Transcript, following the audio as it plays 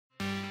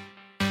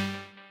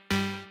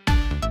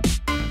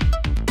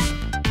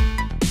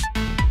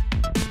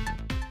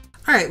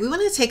All right, we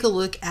want to take a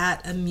look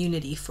at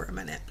immunity for a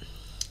minute.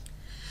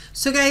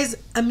 So guys,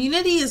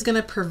 immunity is going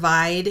to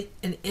provide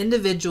an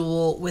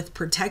individual with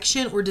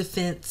protection or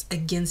defense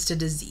against a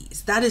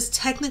disease. That is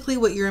technically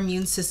what your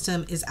immune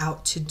system is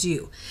out to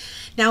do.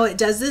 Now, it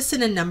does this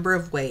in a number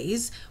of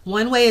ways.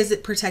 One way is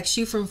it protects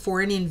you from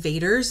foreign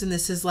invaders, and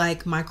this is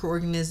like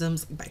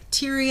microorganisms,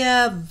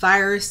 bacteria,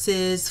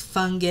 viruses,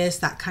 fungus,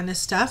 that kind of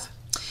stuff.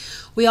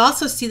 We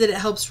also see that it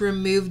helps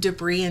remove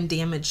debris and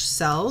damaged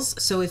cells.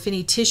 So if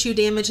any tissue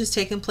damage has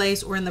taken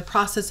place or in the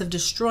process of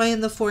destroying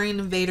the foreign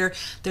invader,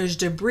 there's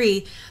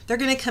debris, they're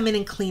going to come in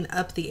and clean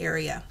up the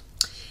area.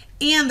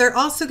 And they're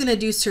also going to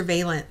do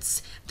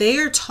surveillance. They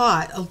are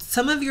taught,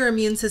 some of your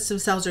immune system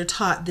cells are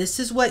taught, this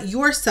is what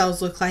your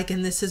cells look like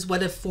and this is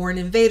what a foreign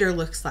invader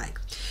looks like.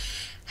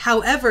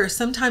 However,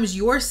 sometimes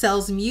your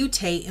cells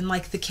mutate in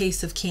like the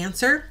case of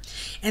cancer.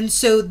 And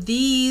so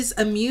these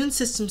immune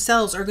system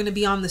cells are going to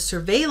be on the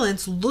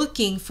surveillance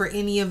looking for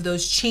any of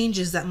those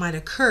changes that might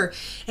occur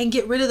and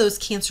get rid of those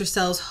cancer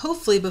cells,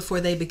 hopefully before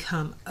they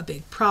become a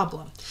big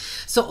problem.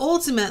 So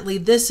ultimately,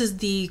 this is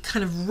the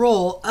kind of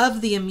role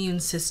of the immune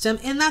system.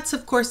 And that's,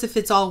 of course, if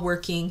it's all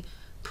working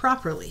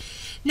properly.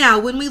 Now,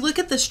 when we look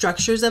at the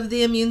structures of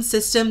the immune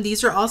system,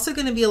 these are also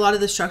going to be a lot of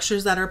the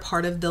structures that are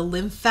part of the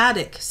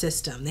lymphatic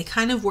system. They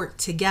kind of work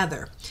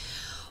together.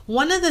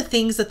 One of the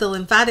things that the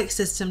lymphatic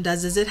system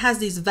does is it has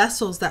these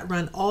vessels that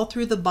run all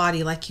through the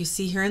body, like you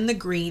see here in the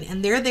green,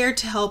 and they're there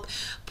to help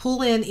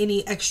pull in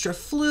any extra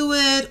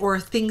fluid or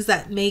things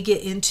that may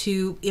get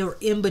into or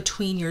in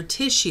between your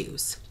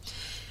tissues.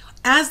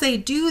 As they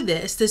do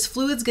this, this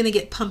fluid's going to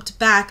get pumped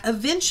back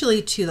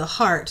eventually to the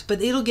heart,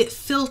 but it'll get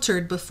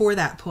filtered before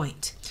that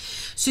point.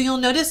 So you'll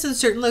notice in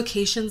certain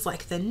locations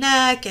like the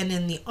neck and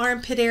in the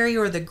armpit area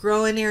or the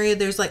groin area,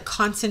 there's like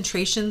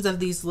concentrations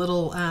of these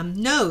little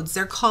nodes.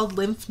 They're called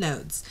lymph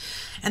nodes.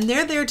 And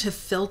they're there to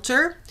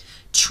filter,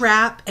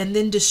 trap, and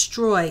then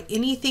destroy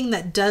anything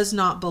that does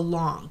not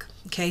belong.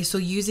 Okay, so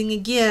using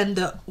again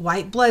the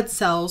white blood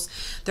cells,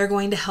 they're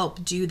going to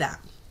help do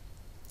that.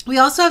 We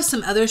also have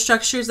some other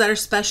structures that are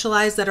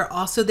specialized that are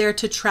also there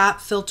to trap,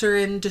 filter,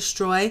 and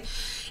destroy.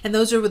 And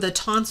those are with the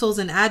tonsils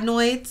and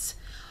adenoids.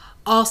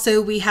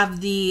 Also, we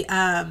have the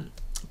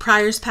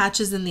Pryor's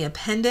patches in the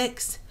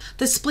appendix.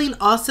 The spleen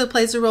also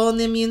plays a role in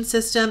the immune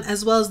system,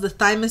 as well as the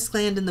thymus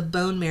gland and the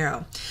bone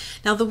marrow.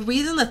 Now, the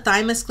reason the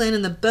thymus gland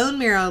and the bone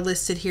marrow are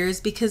listed here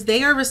is because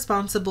they are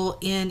responsible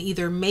in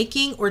either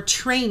making or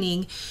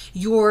training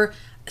your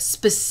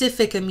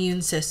specific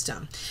immune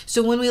system.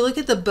 So when we look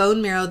at the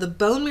bone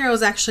marrow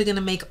is actually going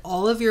to make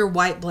all of your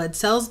white blood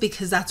cells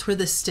because that's where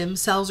the stem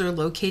cells are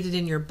located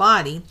in your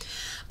body.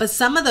 But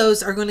some of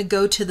those are going to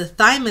go to the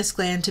thymus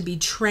gland to be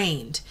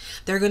trained.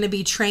 They're going to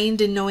be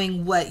trained in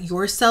knowing what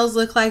your cells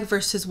look like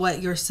versus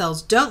what your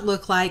cells don't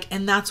look like.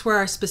 And that's where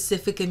our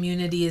specific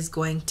immunity is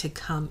going to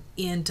come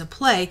into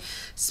play,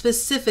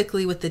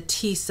 specifically with the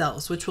T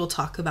cells, which we'll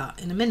talk about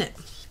in a minute.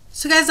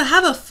 So guys, I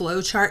have a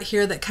flow chart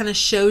here that kind of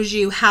shows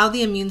you how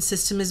the immune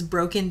system is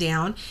broken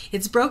down.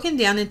 It's broken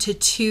down into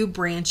two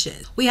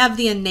branches. We have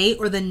the innate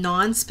or the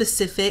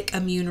non-specific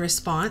immune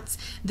response.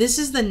 This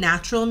is the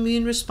natural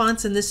immune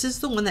response, and this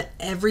is the one that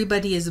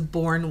everybody is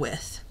born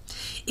with.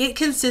 It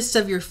consists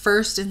of your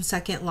first and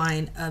second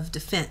line of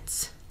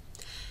defense.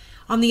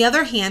 On the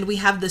other hand, we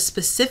have the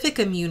specific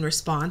immune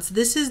response.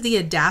 This is the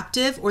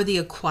adaptive or the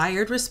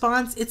acquired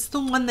response. It's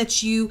the one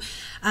that you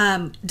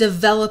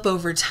develop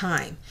over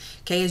time.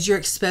 Okay, as you're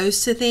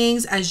exposed to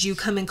things, as you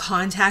come in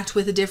contact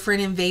with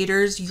different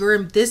invaders,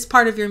 this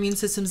part of your immune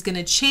system is going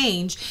to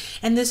change,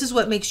 and this is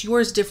what makes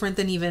yours different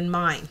than even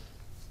mine.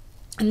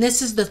 And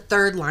this is the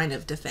third line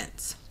of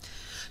defense.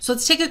 So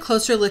let's take a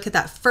closer look at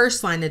that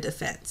first line of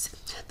defense.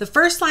 The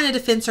first line of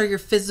defense are your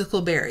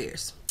physical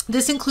barriers.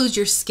 This includes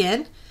your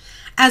skin,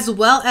 as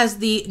well as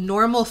the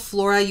normal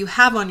flora you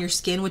have on your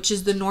skin, which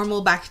is the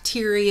normal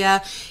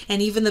bacteria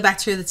and even the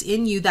bacteria that's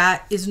in you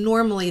that is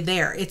normally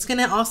there. It's going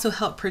to also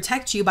help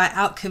protect you by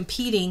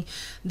outcompeting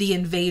the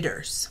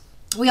invaders.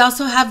 We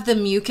also have the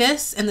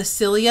mucus and the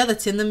cilia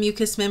that's in the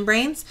mucous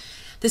membranes.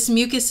 This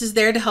mucus is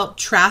there to help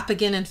trap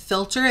again and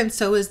filter, and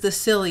so is the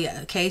cilia.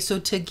 Okay, so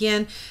to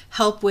again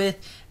help with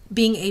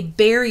being a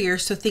barrier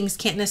so things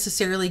can't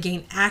necessarily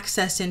gain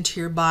access into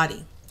your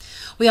body.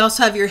 We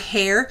also have your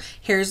hair.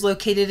 Hair is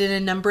located in a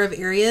number of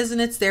areas, and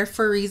it's there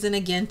for a reason,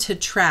 again, to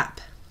trap.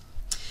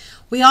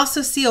 We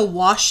also see a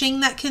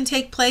washing that can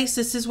take place.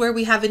 This is where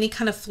we have any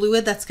kind of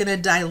fluid that's going to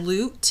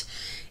dilute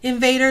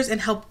invaders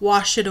and help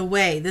wash it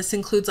away. This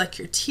includes like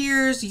your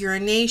tears,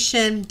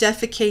 urination,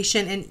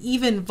 defecation, and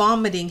even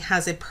vomiting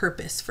has a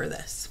purpose for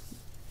this.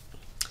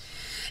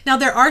 Now,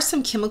 there are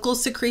some chemical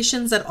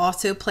secretions that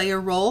also play a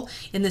role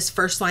in this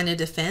first line of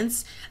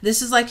defense.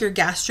 This is like your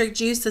gastric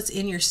juice that's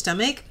in your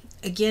stomach.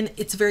 Again,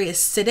 it's very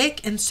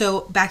acidic, and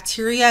so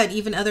bacteria and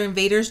even other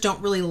invaders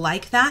don't really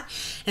like that.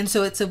 And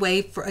so it's a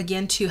way for,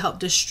 again, to help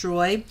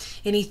destroy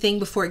anything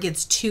before it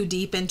gets too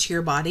deep into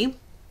your body.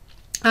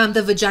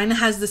 The vagina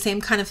has the same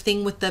kind of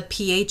thing with the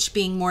pH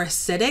being more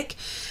acidic.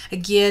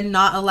 Again,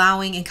 not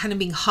allowing and kind of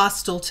being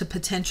hostile to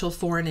potential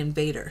foreign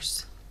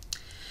invaders.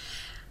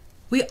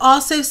 We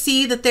also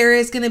see that there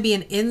is going to be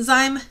an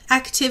enzyme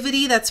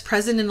activity that's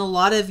present in a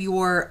lot of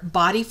your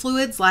body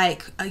fluids,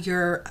 like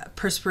your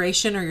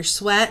perspiration or your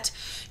sweat,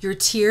 your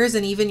tears,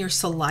 and even your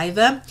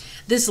saliva.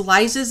 This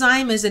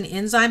lysozyme is an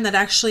enzyme that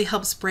actually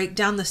helps break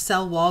down the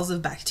cell walls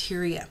of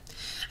bacteria.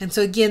 And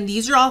so again,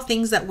 these are all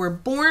things that we're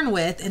born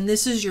with, and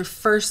this is your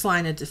first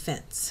line of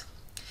defense.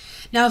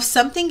 Now, if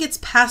something gets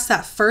past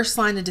that first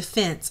line of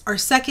defense, our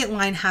second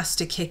line has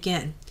to kick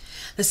in.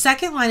 The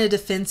second line of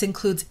defense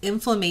includes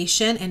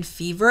inflammation and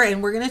fever,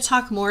 and we're going to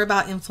talk more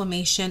about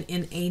inflammation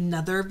in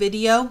another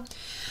video.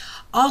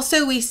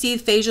 Also, we see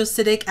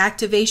phagocytic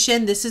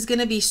activation. This is going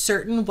to be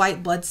certain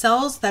white blood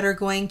cells that are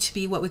going to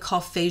be what we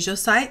call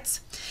phagocytes.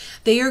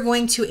 They are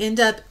going to end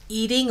up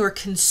eating or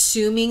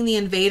consuming the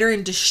invader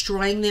and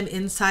destroying them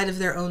inside of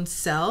their own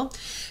cell.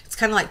 It's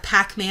kind of like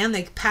Pac-Man.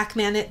 They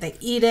Pac-Man it, they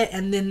eat it,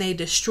 and then they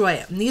destroy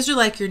it. And these are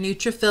like your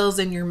neutrophils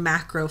and your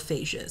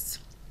macrophages.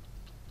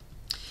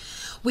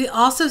 We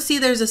also see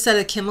there's a set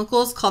of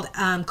chemicals called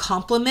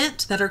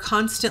complement that are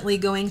constantly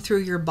going through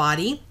your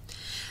body.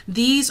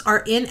 These are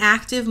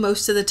inactive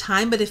most of the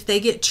time, but if they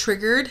get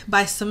triggered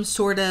by some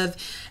sort of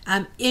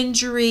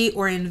injury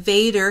or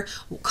invader,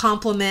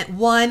 complement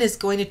 1 is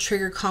going to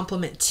trigger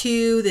complement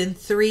 2, then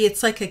 3.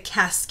 It's like a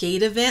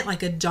cascade event,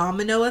 like a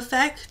domino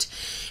effect,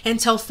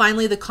 until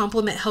finally the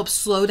complement helps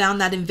slow down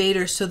that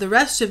invader so the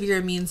rest of your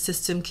immune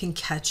system can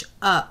catch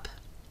up.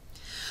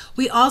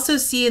 We also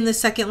see in the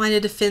second line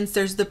of defense,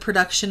 there's the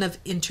production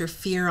of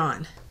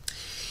interferon.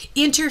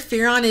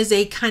 Interferon is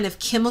a kind of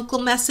chemical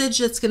message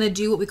that's going to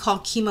do what we call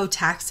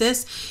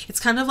chemotaxis. It's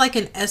kind of like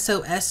an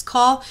SOS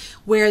call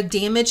where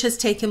damage has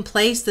taken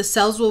place. The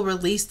cells will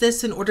release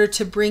this in order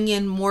to bring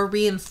in more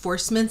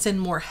reinforcements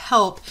and more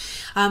help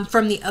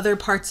from the other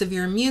parts of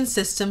your immune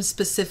system,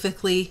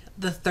 specifically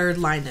the third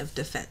line of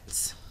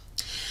defense.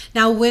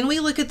 Now, when we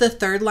look at the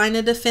third line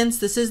of defense,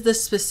 this is the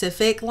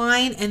specific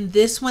line, and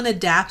this one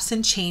adapts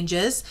and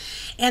changes.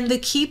 And the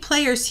key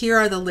players here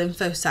are the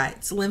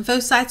lymphocytes.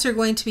 Lymphocytes are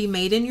going to be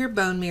made in your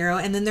bone marrow,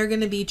 and then they're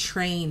going to be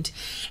trained.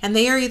 And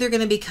they are either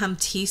going to become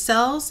T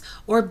cells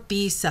or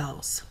B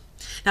cells.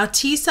 Now,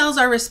 T cells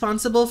are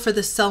responsible for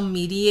the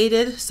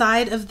cell-mediated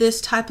side of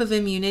this type of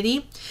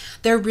immunity.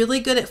 They're really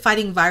good at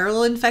fighting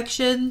viral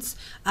infections,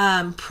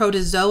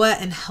 protozoa,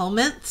 and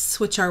helminths,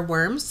 which are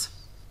worms.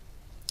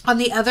 On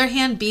the other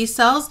hand, B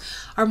cells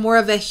are more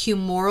of a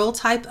humoral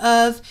type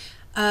of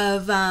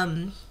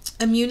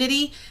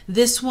immunity.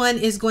 This one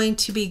is going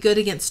to be good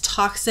against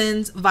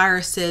toxins,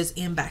 viruses,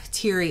 and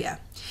bacteria.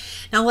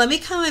 Now, let me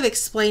kind of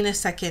explain a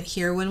second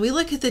here. When we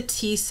look at the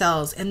T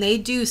cells and they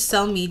do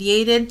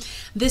cell-mediated,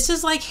 this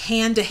is like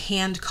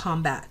hand-to-hand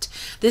combat.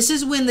 This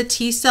is when the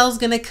T cell is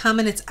going to come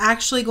and it's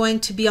actually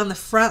going to be on the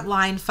front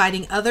line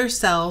fighting other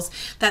cells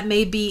that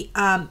may be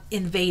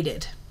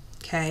invaded,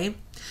 okay?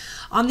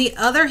 On the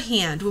other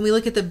hand, when we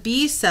look at the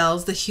B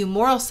cells, the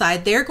humoral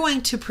side, they're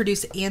going to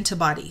produce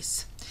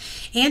antibodies.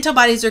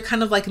 Antibodies are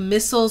kind of like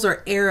missiles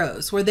or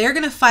arrows, where they're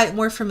going to fight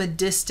more from a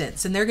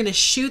distance, and they're going to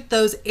shoot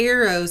those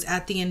arrows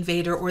at the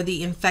invader or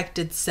the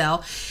infected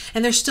cell,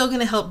 and they're still going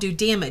to help do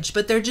damage,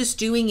 but they're just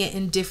doing it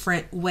in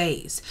different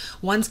ways.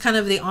 One's kind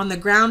of the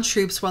on-the-ground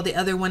troops, while the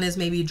other one is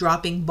maybe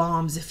dropping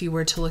bombs, if you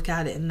were to look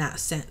at it in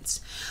that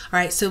sense. All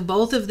right, so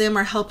both of them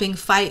are helping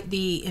fight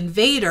the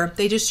invader.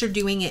 They just are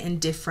doing it in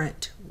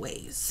different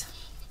ways.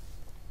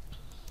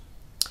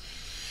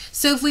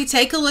 So if we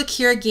take a look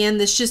here again,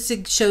 this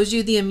just shows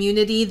you the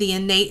immunity. The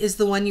innate is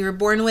the one you were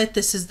born with.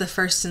 This is the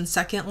first and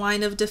second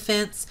line of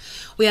defense.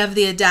 We have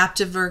the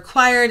adaptive or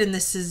acquired, and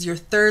this is your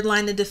third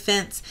line of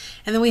defense.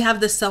 And then we have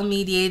the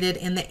cell-mediated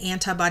and the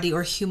antibody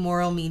or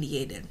humoral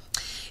mediated.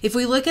 If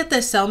we look at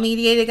the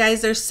cell-mediated,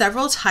 guys, there's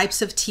several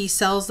types of T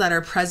cells that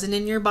are present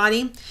in your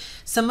body.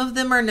 Some of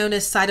them are known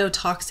as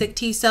cytotoxic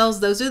T cells.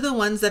 Those are the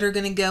ones that are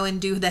going to go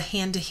and do the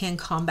hand-to-hand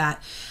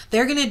combat.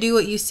 They're going to do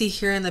what you see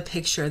here in the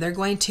picture. They're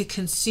going to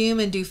consume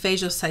and do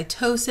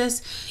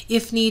phagocytosis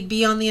if need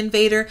be on the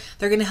invader.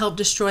 They're going to help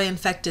destroy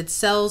infected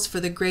cells for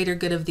the greater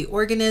good of the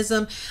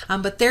organism,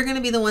 but they're going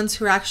to be the ones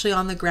who are actually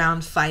on the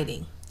ground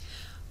fighting.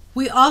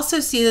 We also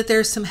see that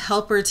there's some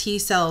helper T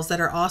cells that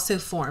are also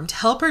formed.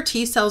 Helper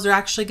T cells are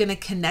actually going to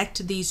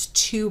connect these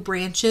two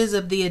branches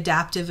of the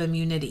adaptive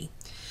immunity.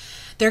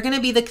 They're going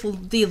to be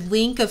the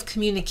link of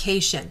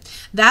communication.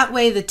 That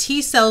way the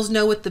T cells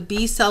know what the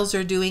B cells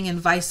are doing and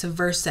vice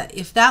versa.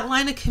 If that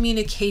line of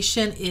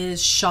communication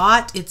is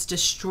shot, it's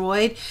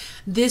destroyed,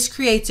 this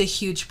creates a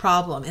huge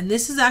problem. And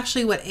this is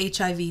actually what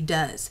HIV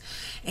does.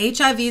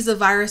 HIV is a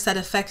virus that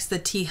affects the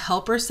T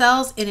helper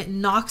cells and it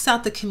knocks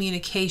out the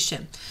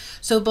communication.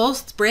 So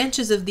both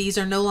branches of these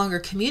are no longer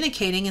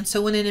communicating, and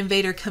so when an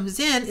invader comes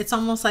in, it's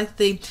almost like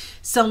the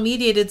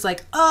cell-mediated's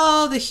like,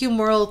 oh, the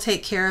humoral will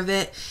take care of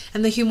it,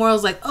 and the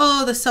humoral's like,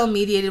 oh, the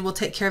cell-mediated will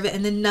take care of it,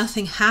 and then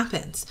nothing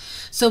happens.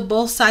 So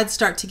both sides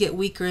start to get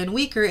weaker and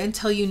weaker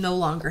until you no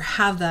longer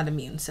have that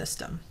immune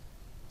system.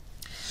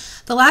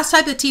 The last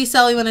type of T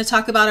cell we want to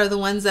talk about are the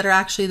ones that are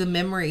actually the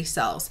memory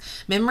cells.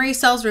 Memory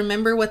cells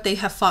remember what they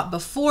have fought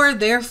before,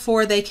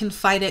 therefore they can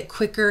fight it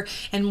quicker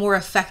and more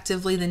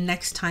effectively the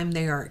next time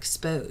they are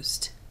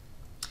exposed.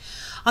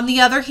 On the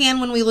other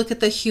hand, when we look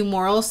at the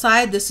humoral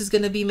side, this is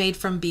going to be made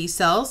from B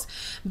cells.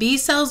 B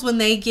cells, when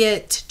they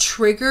get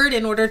triggered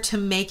in order to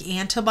make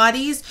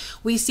antibodies,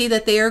 we see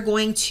that they are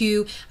going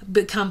to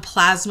become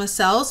plasma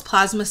cells.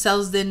 Plasma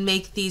cells then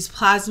make these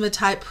plasma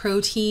type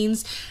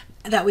proteins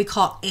that we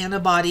call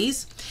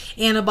antibodies.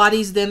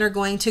 Antibodies then are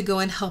going to go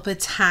and help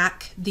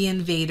attack the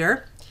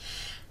invader.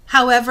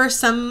 However,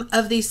 some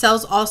of these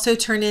cells also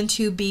turn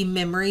into B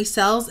memory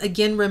cells,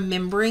 again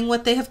remembering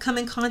what they have come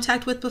in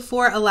contact with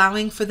before,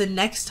 allowing for the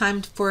next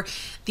time for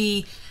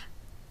the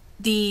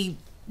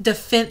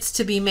defense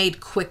to be made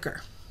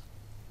quicker.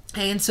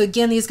 Okay, and so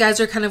again, these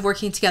guys are kind of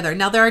working together.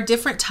 Now, there are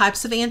different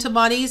types of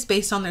antibodies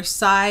based on their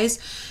size,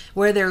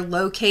 where they're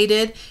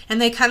located,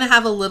 and they kind of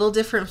have a little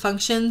different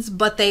functions,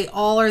 but they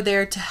all are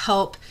there to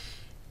help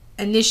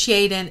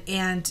initiate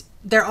and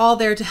they're all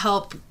there to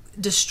help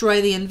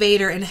destroy the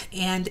invader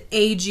and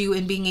aid you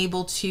in being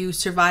able to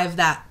survive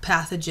that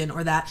pathogen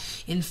or that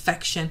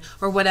infection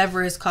or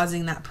whatever is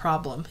causing that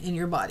problem in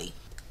your body.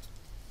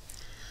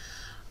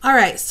 All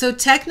right, so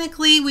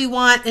technically we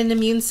want an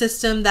immune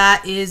system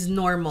that is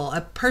normal.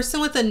 A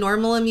person with a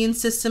normal immune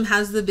system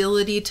has the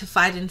ability to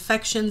fight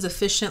infections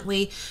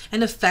efficiently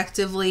and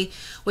effectively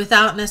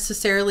without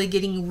necessarily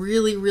getting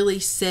really, really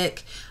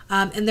sick,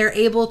 and they're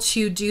able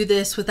to do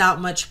this without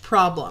much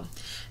problem.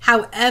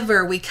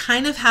 However, we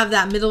kind of have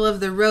that middle of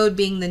the road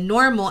being the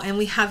normal, and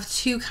we have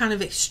two kind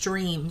of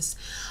extremes.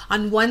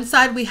 On one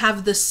side, we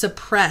have the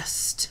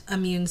suppressed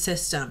immune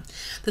system.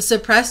 The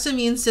suppressed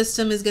immune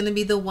system is going to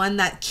be the one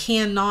that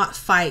cannot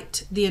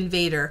fight the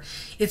invader.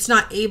 It's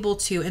not able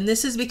to, and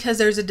this is because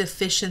there's a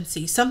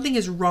deficiency. Something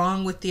is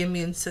wrong with the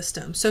immune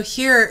system. So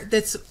here,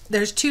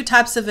 there's two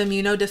types of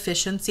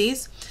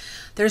immunodeficiencies.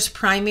 There's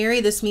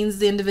primary. This means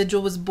the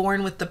individual was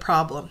born with the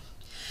problem.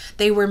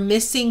 They were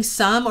missing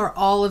some or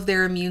all of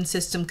their immune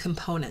system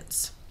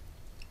components.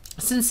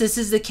 Since this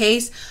is the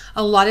case,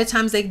 a lot of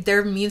times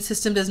their immune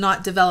system does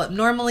not develop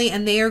normally,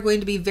 and they are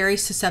going to be very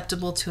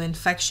susceptible to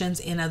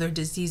infections and other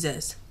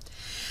diseases.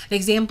 An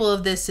example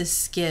of this is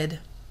SCID.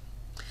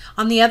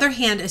 On the other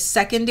hand, a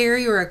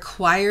secondary or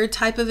acquired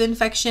type of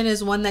infection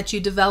is one that you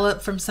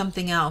develop from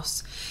something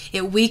else.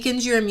 It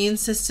weakens your immune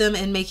system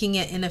and making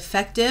it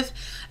ineffective,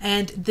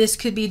 and this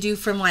could be due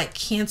from like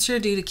cancer,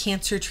 due to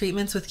cancer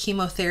treatments with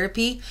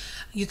chemotherapy.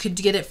 You could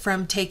get it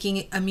from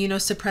taking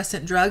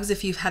immunosuppressant drugs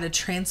if you've had a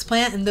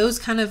transplant, and those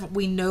kind of,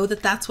 we know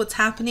that that's what's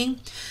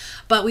happening.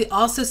 But we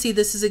also see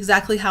this is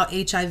exactly how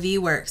HIV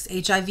works.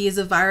 HIV is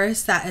a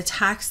virus that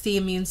attacks the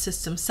immune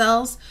system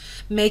cells,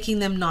 making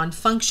them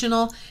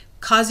non-functional,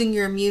 causing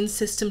your immune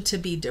system to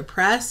be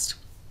depressed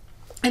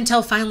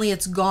until finally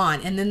it's gone.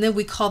 And then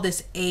we call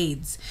this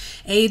AIDS.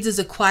 AIDS is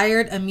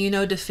acquired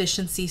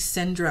immunodeficiency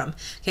syndrome.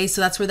 Okay,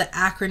 so that's where the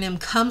acronym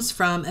comes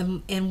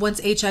from. And once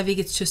HIV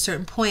gets to a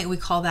certain point, we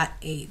call that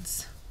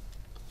AIDS.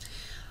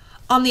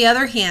 On the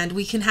other hand,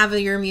 we can have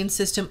your immune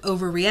system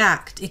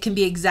overreact. It can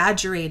be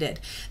exaggerated.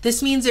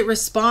 This means it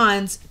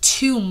responds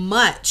too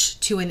much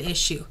to an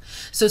issue.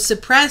 So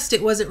suppressed,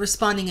 it wasn't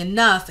responding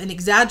enough, and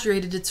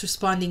exaggerated, it's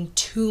responding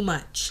too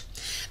much.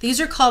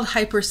 These are called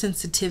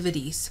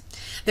hypersensitivities.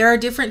 There are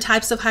different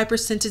types of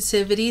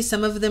hypersensitivity.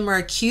 Some of them are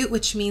acute,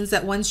 which means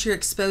that once you're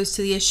exposed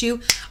to the issue,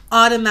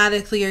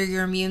 automatically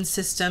your immune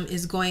system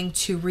is going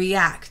to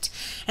react,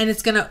 and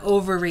it's going to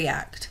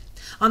overreact.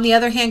 On the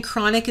other hand,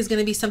 chronic is going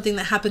to be something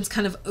that happens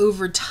kind of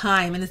over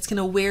time, and it's going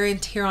to wear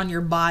and tear on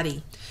your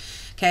body.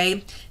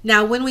 Okay.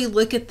 Now, when we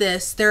look at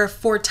this, there are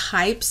 4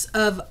 types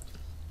of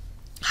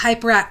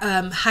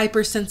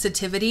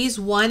hypersensitivities.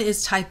 One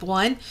is type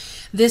 1.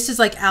 This is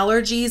like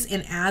allergies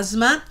and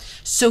asthma.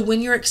 So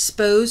when you're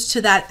exposed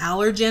to that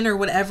allergen or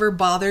whatever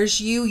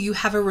bothers you, you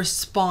have a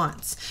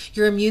response.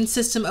 Your immune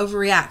system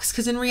overreacts,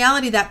 because in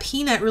reality, that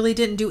peanut really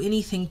didn't do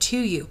anything to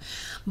you.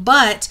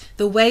 But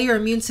the way your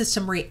immune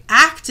system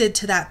reacted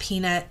to that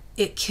peanut,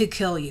 it could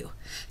kill you.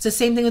 It's the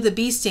same thing with a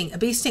bee sting. A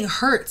bee sting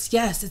hurts.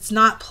 Yes, it's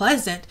not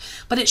pleasant,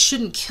 but it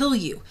shouldn't kill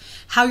you.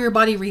 How your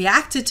body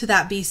reacted to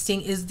that bee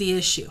sting is the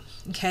issue.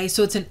 Okay,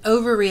 so it's an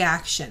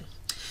overreaction.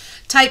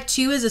 Type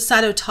 2 is a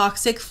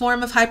cytotoxic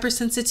form of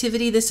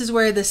hypersensitivity. This is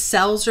where the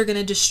cells are going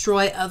to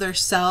destroy other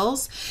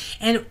cells.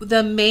 And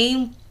the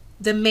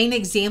main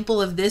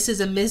example of this is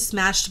a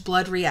mismatched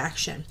blood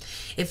reaction.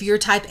 If you're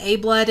type A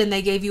blood and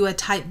they gave you a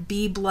type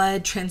B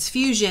blood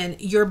transfusion,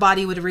 your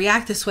body would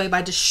react this way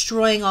by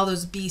destroying all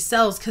those B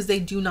cells because they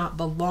do not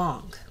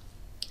belong.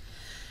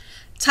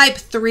 Type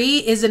 3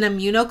 is an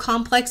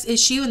immunocomplex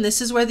issue, and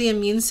this is where the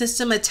immune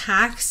system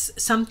attacks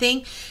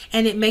something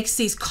and it makes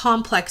these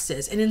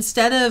complexes. And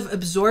instead of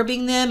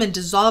absorbing them and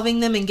dissolving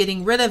them and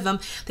getting rid of them,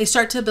 they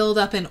start to build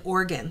up in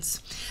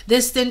organs.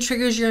 This then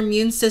triggers your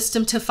immune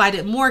system to fight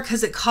it more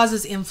because it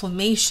causes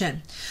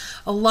inflammation.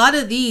 A lot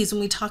of these,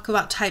 when we talk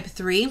about type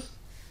 3,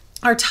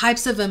 are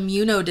types of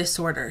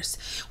immunodisorders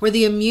where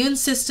the immune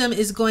system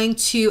is going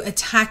to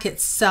attack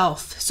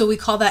itself. So we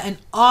call that an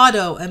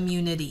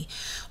autoimmunity,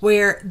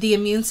 where the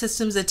immune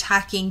system's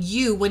attacking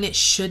you when it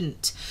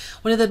shouldn't.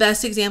 One of the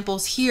best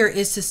examples here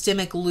is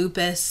systemic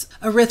lupus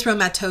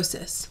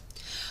erythematosus.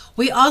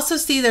 We also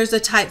see there's a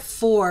type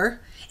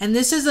 4, and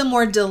this is a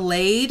more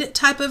delayed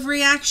type of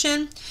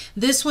reaction.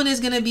 This one is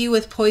going to be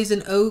with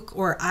poison oak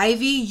or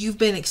ivy. You've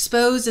been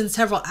exposed, and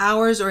several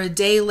hours or a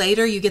day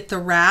later you get the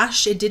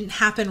rash. It didn't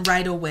happen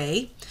right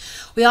away.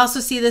 We also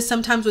see this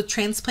sometimes with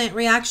transplant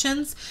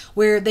reactions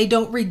where they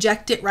don't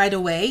reject it right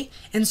away.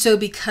 And so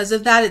because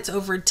of that, it's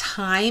over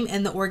time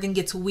and the organ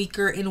gets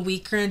weaker and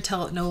weaker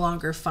until it no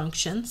longer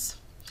functions.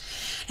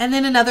 And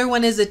then another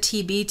one is a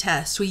TB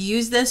test. We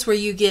use this where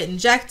you get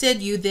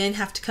injected. You then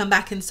have to come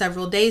back in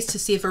several days to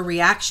see if a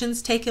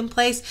reaction's taken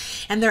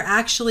place. And they're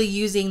actually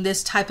using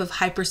this type of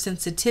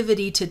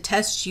hypersensitivity to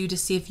test you to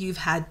see if you've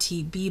had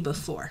TB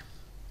before.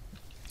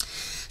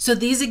 So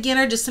these again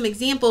are just some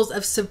examples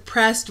of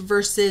suppressed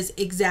versus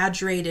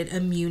exaggerated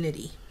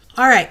immunity.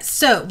 All right,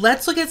 so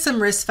let's look at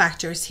some risk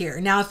factors here.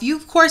 Now, if you,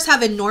 of course,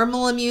 have a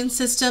normal immune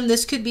system,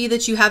 this could be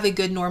that you have a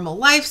good normal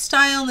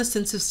lifestyle in the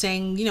sense of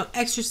staying,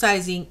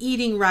 exercising,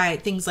 eating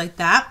right, things like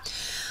that.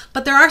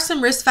 But there are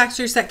some risk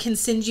factors that can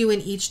send you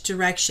in each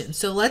direction.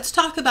 So let's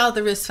talk about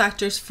the risk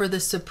factors for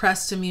the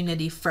suppressed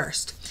immunity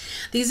first.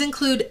 These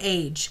include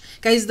age.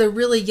 Guys, the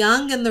really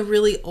young and the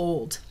really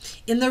old.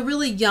 In the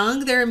really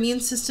young, their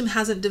immune system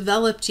hasn't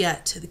developed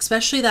yet,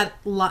 especially that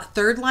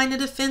third line of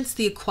defense,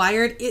 the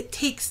acquired. It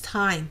takes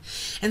time.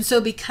 And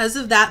so because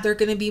of that, they're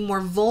going to be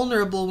more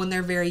vulnerable when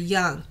they're very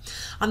young.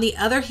 On the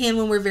other hand,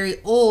 when we're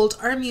very old,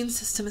 our immune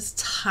system is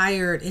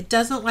tired. It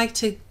doesn't like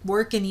to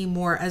work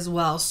anymore as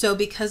well. So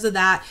because of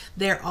that,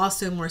 they're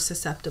also more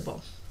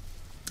susceptible.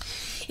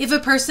 If a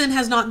person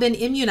has not been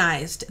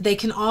immunized, they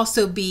can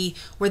also be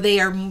where they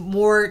are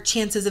more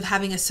chances of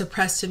having a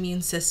suppressed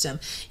immune system.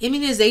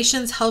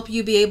 Immunizations help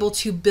you be able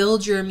to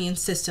build your immune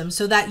system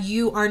so that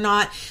you are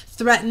not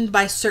threatened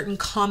by certain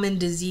common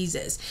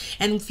diseases.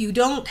 And if you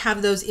don't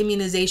have those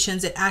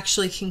immunizations, it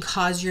actually can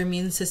cause your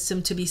immune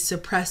system to be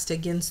suppressed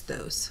against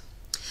those.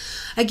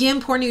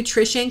 Again, poor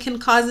nutrition can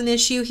cause an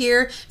issue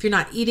here. If you're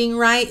not eating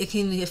right, it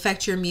can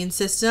affect your immune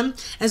system,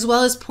 as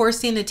well as poor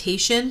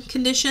sanitation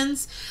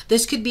conditions.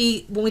 This could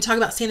be, when we talk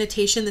about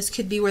sanitation, this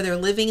could be where they're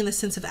living in the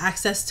sense of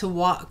access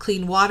to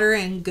clean water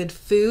and good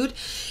food.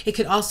 It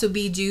could also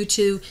be due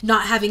to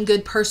not having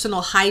good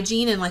personal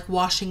hygiene and like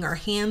washing our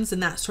hands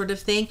and that sort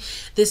of thing.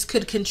 This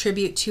could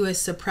contribute to a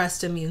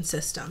suppressed immune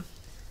system.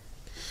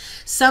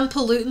 Some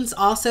pollutants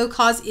also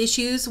cause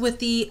issues with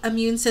the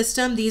immune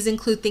system. These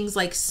include things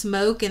like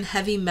smoke and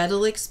heavy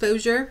metal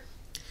exposure.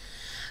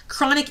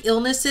 Chronic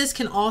illnesses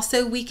can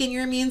also weaken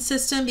your immune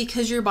system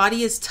because your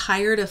body is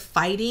tired of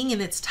fighting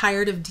and it's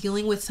tired of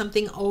dealing with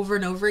something over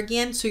and over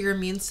again, so your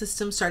immune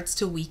system starts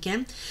to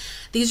weaken.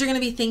 These are going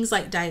to be things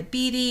like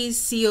diabetes,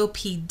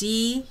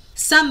 COPD.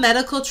 Some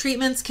medical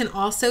treatments can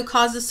also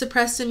cause a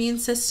suppressed immune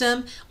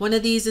system. One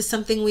of these is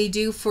something we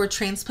do for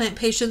transplant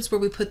patients where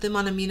we put them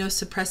on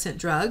immunosuppressant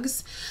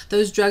drugs.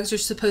 Those drugs are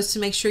supposed to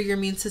make sure your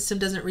immune system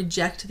doesn't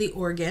reject the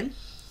organ.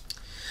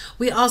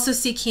 We also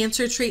see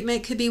cancer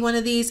treatment could be one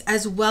of these,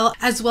 as well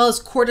as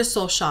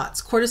cortisol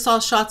shots.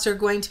 Cortisol shots are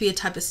going to be a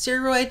type of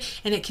steroid,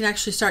 and it can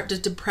actually start to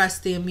depress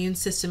the immune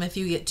system if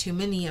you get too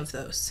many of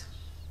those.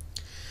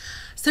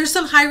 So there's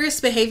some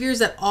high-risk behaviors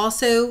that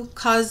also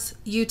cause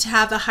you to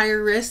have a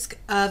higher risk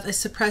of a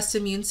suppressed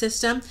immune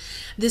system.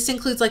 This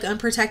includes like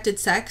unprotected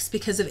sex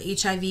because of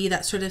HIV,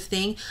 that sort of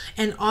thing.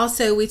 And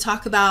also we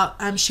talk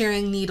about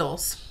sharing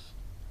needles.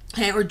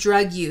 Okay, or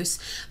drug use.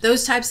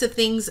 Those types of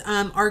things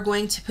are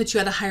going to put you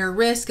at a higher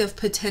risk of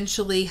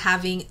potentially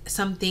having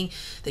something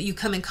that you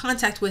come in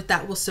contact with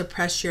that will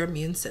suppress your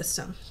immune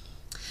system.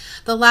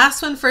 The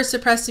last one for a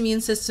suppressed immune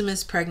system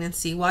is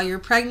pregnancy. While you're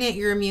pregnant,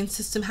 your immune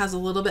system has a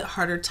little bit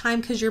harder time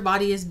because your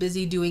body is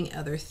busy doing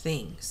other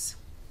things.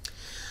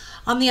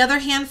 On the other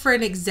hand, for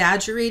an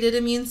exaggerated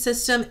immune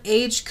system,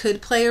 age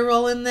could play a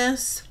role in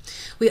this.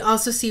 We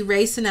also see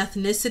race and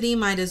ethnicity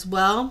might as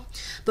well.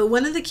 But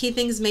one of the key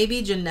things may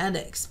be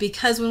genetics,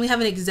 because when we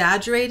have an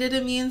exaggerated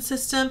immune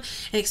system,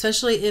 and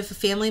especially if a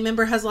family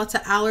member has lots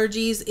of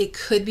allergies, it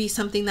could be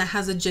something that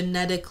has a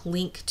genetic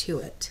link to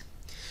it.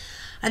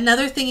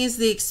 Another thing is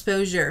the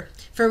exposure.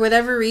 For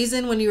whatever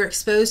reason, when you were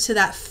exposed to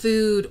that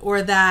food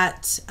or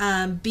that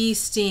bee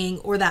sting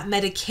or that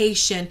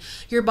medication,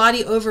 your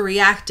body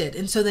overreacted.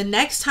 And so the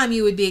next time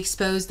you would be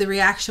exposed, the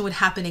reaction would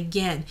happen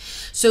again.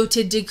 So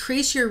to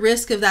decrease your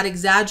risk of that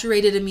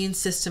exaggerated immune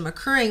system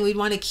occurring, we'd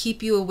want to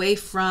keep you away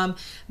from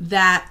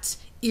that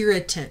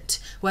irritant,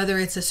 whether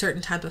it's a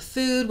certain type of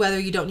food, whether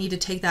you don't need to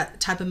take that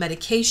type of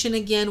medication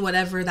again,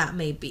 whatever that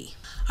may be.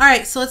 All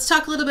right, so let's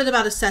talk a little bit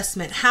about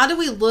assessment. How do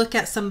we look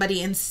at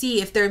somebody and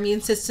see if their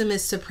immune system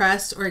is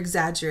suppressed or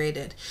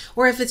exaggerated,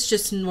 or if it's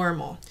just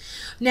normal?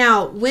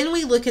 Now, when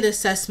we look at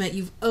assessment,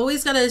 you've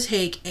always got to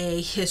take a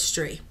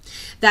history.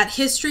 That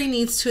history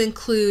needs to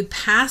include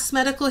past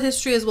medical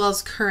history as well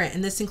as current,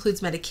 and this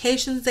includes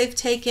medications they've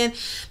taken.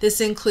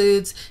 This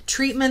includes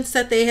treatments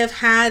that they have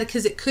had,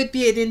 because it could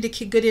be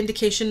a good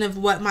indication of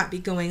what might be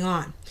going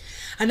on.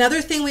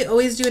 Another thing we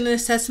always do in an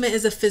assessment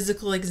is a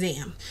physical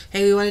exam.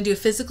 Okay, we want to do a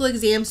physical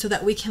exam so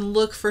that we can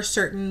look for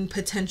certain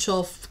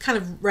potential kind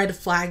of red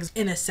flags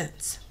in a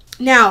sense.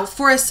 Now,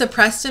 for a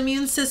suppressed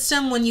immune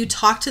system, when you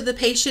talk to the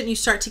patient, you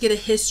start to get a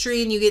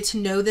history and you get to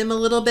know them a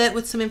little bit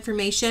with some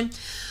information.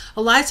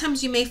 A lot of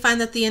times you may find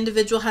that the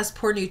individual has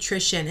poor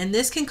nutrition, and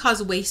this can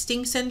cause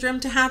wasting syndrome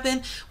to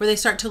happen, where they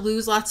start to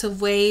lose lots of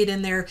weight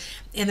and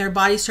their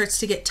body starts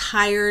to get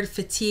tired,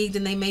 fatigued,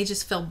 and they may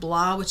just feel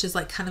blah, which is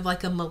like kind of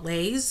like a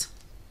malaise.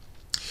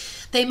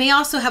 They may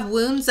also have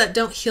wounds that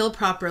don't heal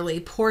properly,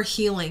 poor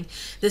healing.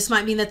 This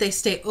might mean that they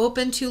stay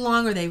open too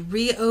long or they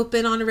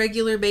reopen on a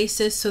regular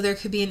basis, so there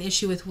could be an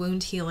issue with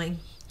wound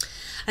healing.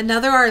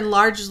 Another are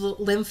enlarged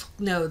lymph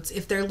nodes.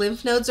 If their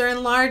lymph nodes are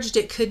enlarged,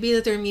 it could be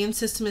that their immune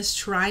system is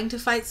trying to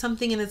fight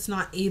something and it's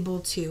not able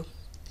to.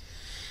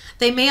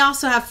 They may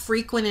also have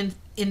frequent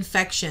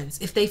infections.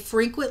 If they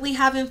frequently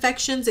have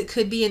infections, it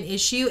could be an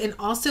issue. And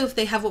also if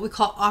they have what we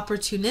call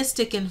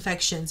opportunistic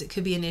infections, it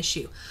could be an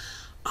issue.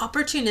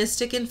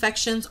 Opportunistic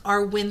infections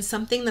are when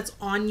something that's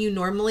on you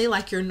normally,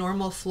 like your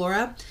normal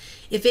flora,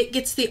 if it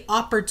gets the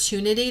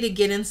opportunity to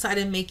get inside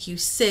and make you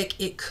sick,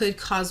 it could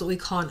cause what we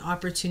call an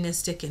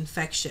opportunistic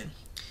infection.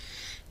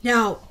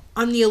 Now,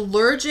 on the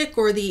allergic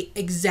or the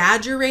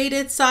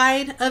exaggerated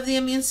side of the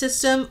immune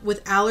system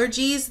with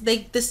allergies,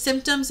 the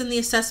symptoms in the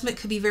assessment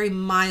could be very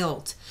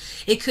mild.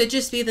 It could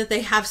just be that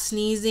they have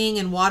sneezing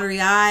and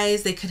watery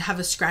eyes. They could have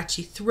a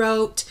scratchy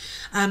throat.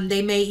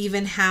 They may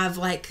even have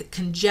like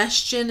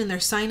congestion in their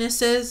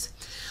sinuses,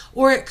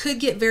 or it could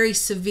get very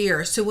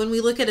severe. So when we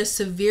look at a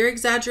severe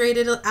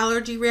exaggerated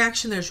allergy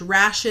reaction, there's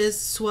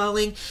rashes,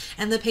 swelling,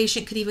 and the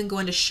patient could even go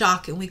into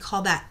shock, and we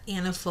call that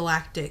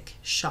anaphylactic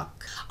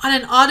shock. On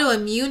an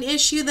autoimmune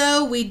issue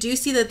though, we do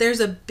see that there's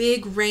a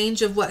big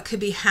range of what could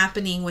be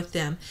happening with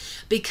them.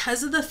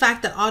 Because of the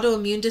fact that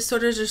autoimmune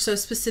disorders are so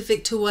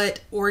specific to what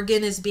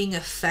organ is being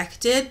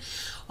affected,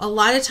 a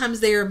lot of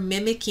times they are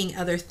mimicking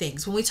other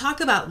things. When we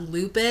talk about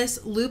lupus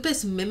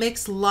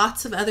mimics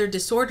lots of other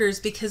disorders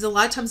because a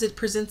lot of times it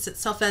presents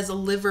itself as a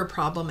liver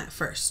problem at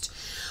first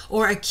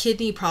or a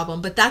kidney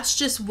problem, but that's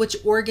just which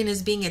organ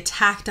is being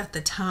attacked at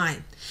the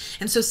time.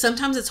 And so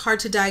sometimes it's hard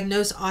to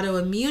diagnose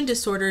autoimmune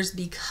disorders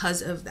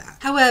because of that.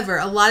 However,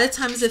 a lot of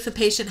times if a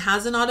patient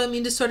has an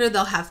autoimmune disorder,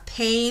 they'll have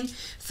pain,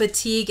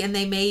 fatigue, and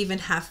they may even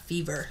have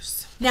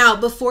fevers. Now,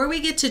 before we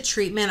get to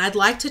treatment, I'd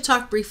like to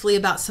talk briefly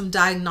about some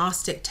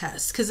diagnostic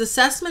tests, because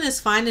assessment is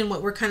fine in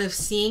what we're kind of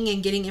seeing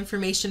and getting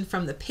information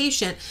from the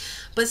patient,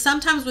 but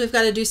sometimes we've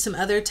got to do some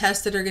other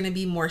tests that are going to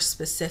be more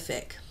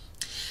specific.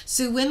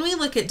 So when we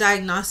look at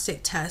diagnostic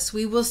tests,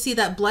 we will see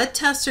that blood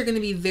tests are going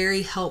to be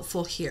very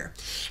helpful here.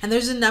 And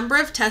there's a number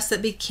of tests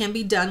that can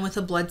be done with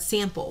a blood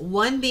sample,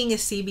 one being a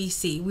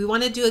CBC. We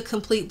want to do a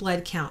complete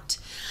blood count.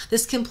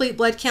 This complete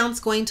blood count is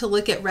going to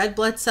look at red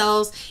blood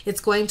cells.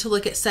 It's going to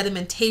look at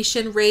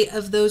sedimentation rate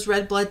of those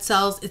red blood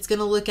cells. It's going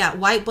to look at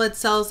white blood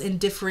cells and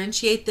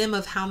differentiate them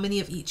of how many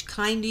of each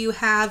kind do you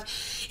have.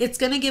 It's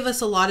going to give us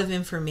a lot of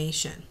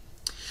information.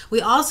 We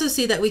also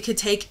see that we could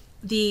take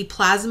the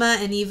plasma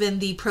and even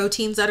the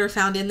proteins that are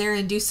found in there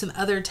and do some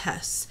other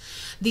tests.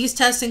 These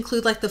tests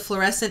include like the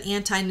fluorescent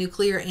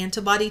anti-nuclear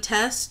antibody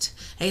test.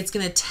 It's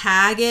going to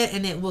tag it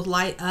and it will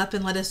light up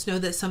and let us know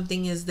that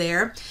something is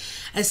there.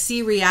 A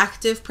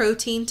C-reactive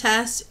protein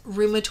test,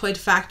 rheumatoid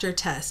factor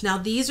test. Now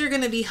these are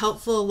going to be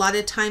helpful a lot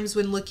of times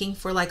when looking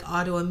for like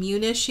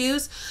autoimmune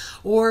issues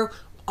or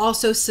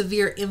also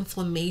severe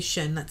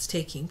inflammation that's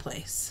taking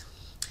place.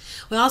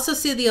 We also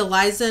see the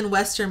ELISA and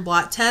Western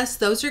blot tests.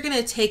 Those are going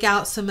to take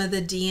out some of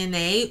the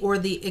DNA or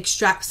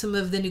extract some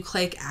of the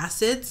nucleic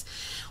acids.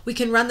 We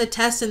can run the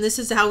test, and this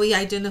is how we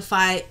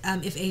identify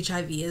if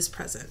HIV is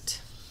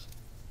present.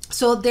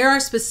 So there are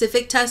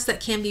specific tests that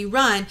can be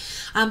run,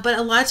 but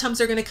a lot of times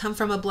they're going to come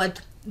from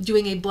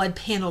doing a blood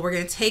panel. We're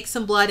going to take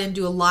some blood and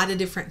do a lot of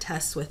different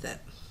tests with it.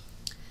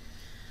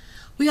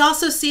 We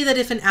also see that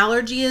if an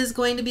allergy is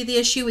going to be the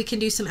issue, we can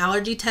do some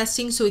allergy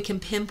testing so we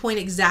can pinpoint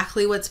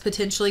exactly what's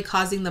potentially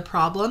causing the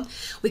problem.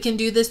 We can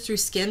do this through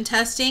skin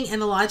testing,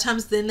 and a lot of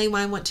times then they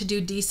might want to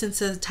do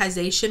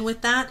desensitization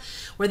with that,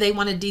 where they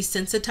want to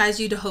desensitize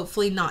you to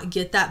hopefully not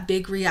get that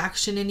big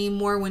reaction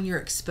anymore when you're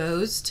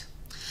exposed.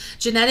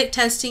 Genetic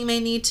testing may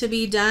need to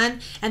be done,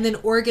 and then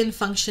organ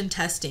function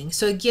testing.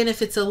 So again,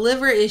 if it's a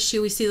liver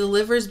issue, we see the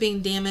liver is being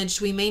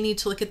damaged, we may need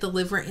to look at the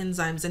liver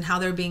enzymes and how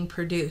they're being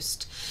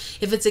produced.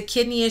 If it's a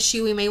kidney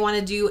issue, we may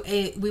want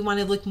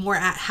to look more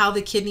at how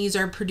the kidneys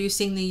are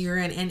producing the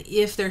urine and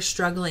if they're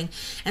struggling.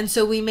 And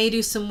so we may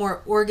do some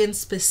more organ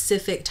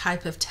specific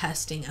type of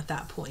testing at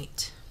that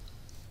point.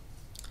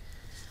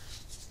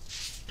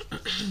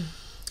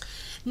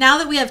 Now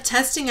that we have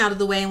testing out of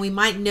the way and we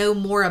might know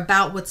more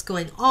about what's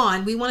going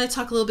on, we want to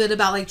talk a little bit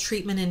about like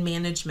treatment and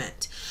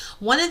management.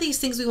 One of these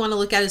things we want to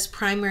look at is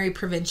primary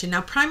prevention. Now,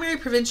 primary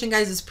prevention,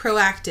 guys, is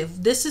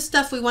proactive. This is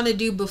stuff we want to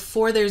do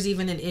before there's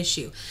even an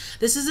issue.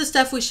 This is the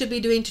stuff we should be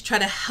doing to try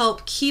to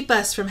help keep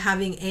us from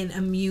having an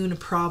immune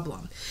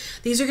problem.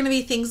 These are going to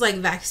be things like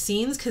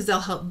vaccines, because they'll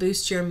help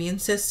boost your immune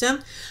system,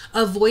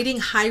 avoiding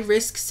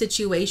high-risk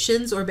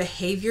situations or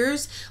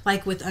behaviors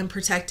like with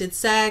unprotected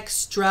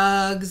sex,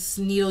 drugs,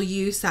 needle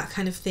use, that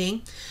kind of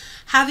thing.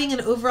 Having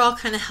an overall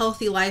kind of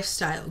healthy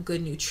lifestyle,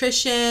 good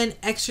nutrition,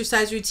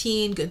 exercise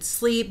routine, good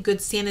sleep, good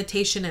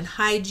sanitation and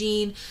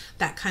hygiene,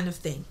 that kind of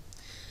thing.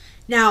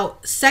 Now,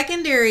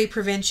 secondary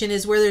prevention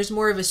is where there's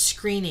more of a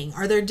screening.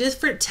 Are there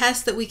different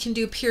tests that we can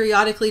do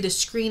periodically to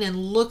screen and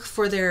look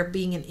for there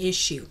being an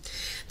issue?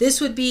 This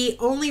would be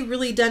only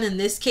really done in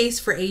this case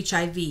for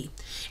HIV.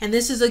 And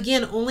this is,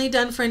 again, only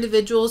done for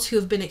individuals who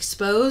have been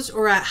exposed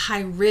or at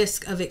high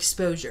risk of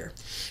exposure.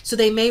 So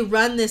they may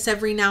run this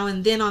every now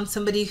and then on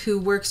somebody who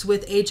works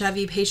with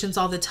HIV patients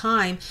all the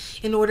time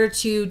in order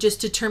to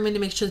just determine to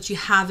make sure that you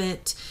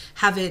haven't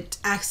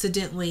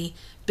accidentally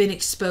been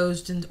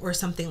exposed or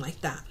something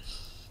like that.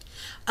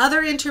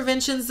 Other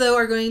interventions, though,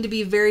 are going to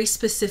be very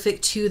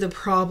specific to the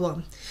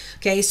problem.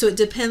 Okay, so it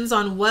depends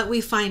on what we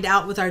find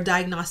out with our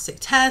diagnostic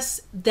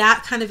tests.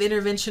 That kind of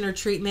intervention or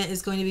treatment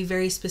is going to be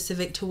very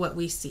specific to what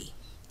we see.